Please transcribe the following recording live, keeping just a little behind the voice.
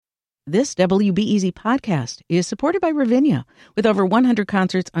This WBEZ podcast is supported by Ravinia, with over 100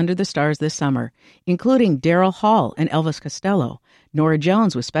 concerts under the stars this summer, including Daryl Hall and Elvis Costello, Norah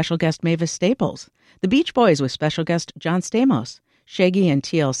Jones with special guest Mavis Staples, The Beach Boys with special guest John Stamos, Shaggy and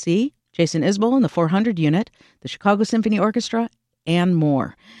TLC, Jason Isbell and the 400 Unit, the Chicago Symphony Orchestra, and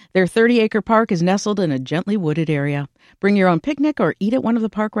more. Their 30-acre park is nestled in a gently wooded area. Bring your own picnic or eat at one of the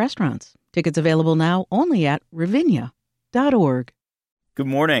park restaurants. Tickets available now only at ravinia.org. Good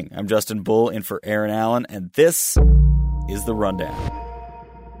morning. I'm Justin Bull in for Aaron Allen, and this is The Rundown.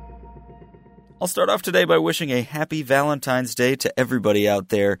 I'll start off today by wishing a happy Valentine's Day to everybody out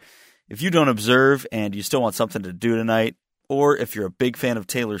there. If you don't observe and you still want something to do tonight, or if you're a big fan of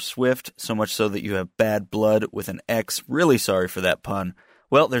Taylor Swift, so much so that you have bad blood with an X, really sorry for that pun,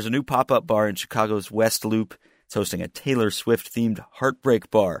 well, there's a new pop-up bar in Chicago's West Loop. It's hosting a Taylor Swift-themed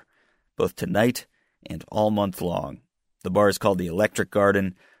Heartbreak Bar, both tonight and all month long. The bar is called the Electric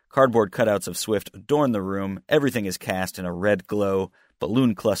Garden. Cardboard cutouts of Swift adorn the room. Everything is cast in a red glow.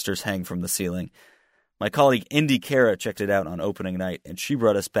 Balloon clusters hang from the ceiling. My colleague Indy Cara checked it out on opening night, and she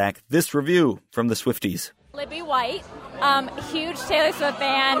brought us back this review from the Swifties. Libby White, huge Taylor Swift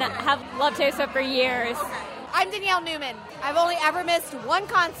fan, have loved Taylor Swift for years. I'm Danielle Newman. I've only ever missed one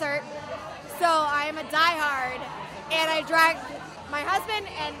concert, so I am a diehard, and I dragged my husband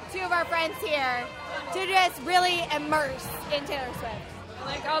and two of our friends here to just really immerse in Taylor Swift.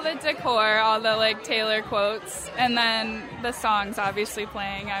 Like all the decor, all the Taylor quotes, and then the songs obviously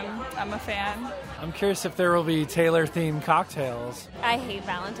playing. I'm a fan. I'm curious if there will be Taylor-themed cocktails. I hate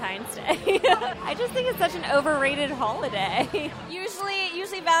Valentine's Day. I just think it's such an overrated holiday.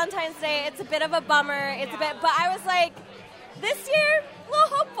 Usually Valentine's Day, it's a bit of a bummer. But I was like, this year, a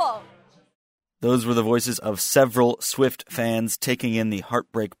little hopeful. Those were the voices of several Swift fans taking in the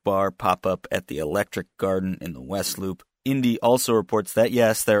Heartbreak Bar pop-up at the Electric Garden in the West Loop. Indy also reports that,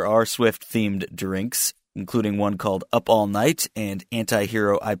 yes, there are Swift-themed drinks, including one called Up All Night and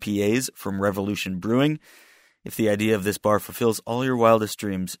Anti-Hero IPAs from Revolution Brewing. If the idea of this bar fulfills all your wildest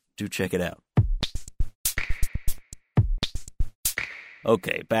dreams, do check it out.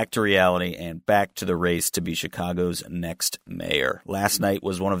 Okay, back to reality and back to the race to be Chicago's next mayor. Last night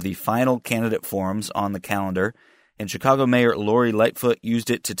was one of the final candidate forums on the calendar, and Chicago Mayor Lori Lightfoot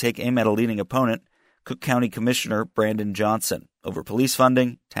used it to take aim at a leading opponent, Cook County Commissioner Brandon Johnson, over police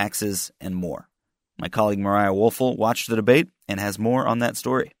funding, taxes, and more. My colleague Mariah Woelfel watched the debate and has more on that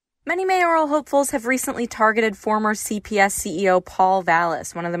story. Many mayoral hopefuls have recently targeted former CPS CEO Paul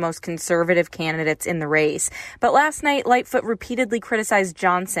Vallis, one of the most conservative candidates in the race. But last night, Lightfoot repeatedly criticized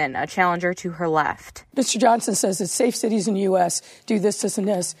Johnson, a challenger to her left. Mr. Johnson says that safe cities in the U.S. do this, and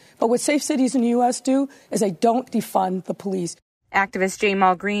this. But what safe cities in the U.S. do is they don't defund the police. Activist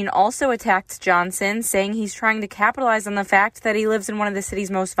Jamal Green also attacked Johnson, saying he's trying to capitalize on the fact that he lives in one of the city's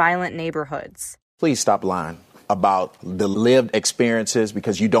most violent neighborhoods. Please stop lying about the lived experiences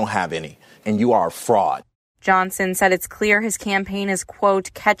because you don't have any, and you are a fraud. Johnson said it's clear his campaign is,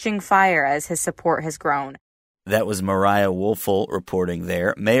 quote, catching fire as his support has grown. That was Mariah Woelfel reporting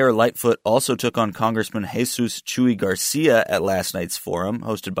there. Mayor Lightfoot also took on Congressman Jesus Chuy Garcia at last night's forum,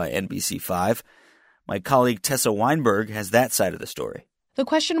 hosted by NBC5. My colleague Tessa Weinberg has that side of the story. The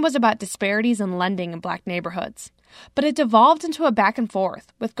question was about disparities in lending in black neighborhoods. But it devolved into a back and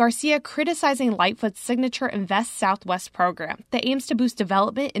forth, with Garcia criticizing Lightfoot's signature Invest Southwest program that aims to boost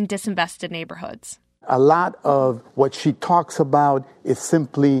development in disinvested neighborhoods. A lot of what she talks about is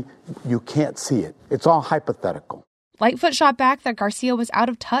simply, you can't see it. It's all hypothetical. Lightfoot shot back that Garcia was out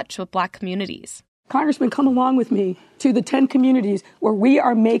of touch with black communities. Congressman, come along with me to the 10 communities where we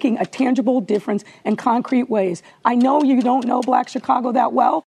are making a tangible difference in concrete ways. I know you don't know Black Chicago that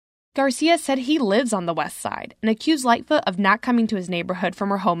well. Garcia said he lives on the west side and accused Lightfoot of not coming to his neighborhood from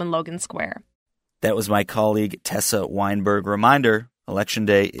her home in Logan Square. That was my colleague Tessa Weinberg. Reminder, Election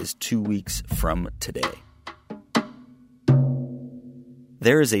Day is 2 weeks from today.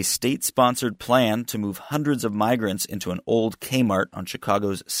 There is a state-sponsored plan to move hundreds of migrants into an old Kmart on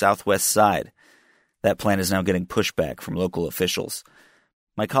Chicago's southwest side. That plan is now getting pushback from local officials.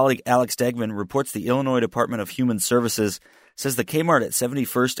 My colleague Alex Degman reports the Illinois Department of Human Services says the Kmart at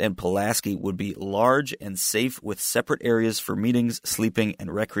 71st and Pulaski would be large and safe with separate areas for meetings, sleeping,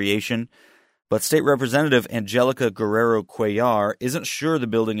 and recreation. But State Representative Angelica Guerrero Cuellar isn't sure the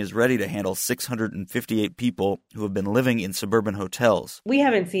building is ready to handle 658 people who have been living in suburban hotels. We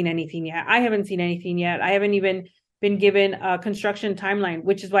haven't seen anything yet. I haven't seen anything yet. I haven't even been given a construction timeline,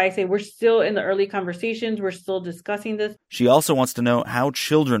 which is why I say we're still in the early conversations. We're still discussing this. She also wants to know how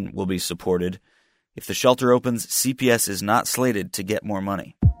children will be supported. If the shelter opens, CPS is not slated to get more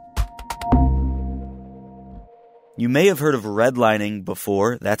money. You may have heard of redlining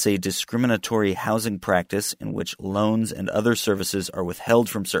before. That's a discriminatory housing practice in which loans and other services are withheld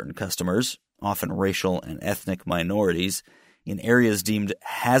from certain customers, often racial and ethnic minorities, in areas deemed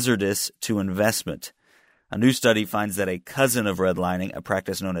hazardous to investment. A new study finds that a cousin of redlining, a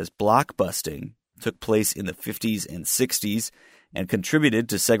practice known as blockbusting, took place in the 50s and 60s and contributed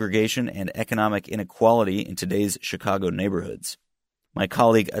to segregation and economic inequality in today's Chicago neighborhoods. My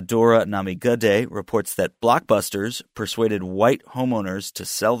colleague Adora Namigade reports that blockbusters persuaded white homeowners to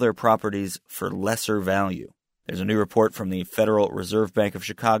sell their properties for lesser value. There's a new report from the Federal Reserve Bank of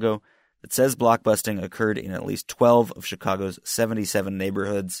Chicago that says blockbusting occurred in at least 12 of Chicago's 77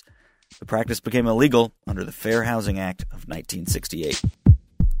 neighborhoods. The practice became illegal under the Fair Housing Act of 1968.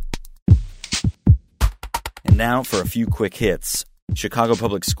 And now for a few quick hits. Chicago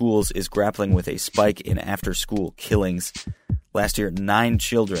Public Schools is grappling with a spike in after-school killings. Last year, 9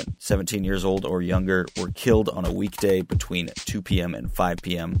 children, 17 years old or younger, were killed on a weekday between 2 p.m. and 5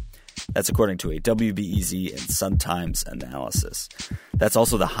 p.m. That's according to a WBEZ and Sun-Times analysis. That's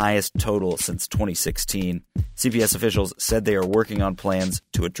also the highest total since 2016. CPS officials said they are working on plans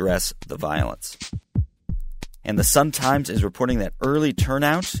to address the violence. And the Sun-Times is reporting that early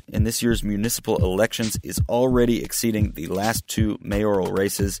turnout in this year's municipal elections is already exceeding the last 2 mayoral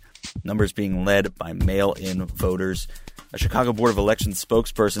races, numbers being led by mail-in voters. A Chicago Board of Elections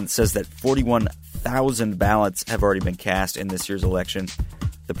spokesperson says that 41,000 ballots have already been cast in this year's election.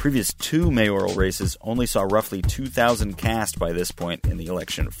 The previous 2 mayoral races only saw roughly 2,000 cast by this point in the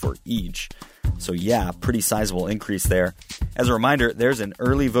election for each. So yeah, pretty sizable increase there. As a reminder, there's an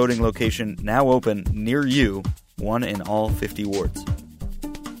early voting location now open near you, one in all 50 wards.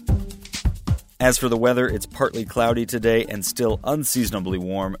 As for the weather, it's partly cloudy today and still unseasonably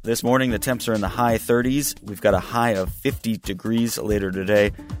warm. This morning, the temps are in the high 30s. We've got a high of 50 degrees later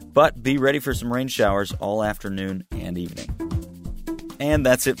today, but be ready for some rain showers all afternoon and evening. And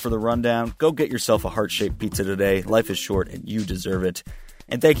that's it for the rundown. Go get yourself a heart-shaped pizza today. Life is short and you deserve it.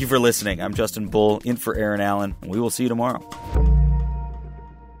 And thank you for listening. I'm Justin Bull, in for Aaron Allen, and we will see you tomorrow.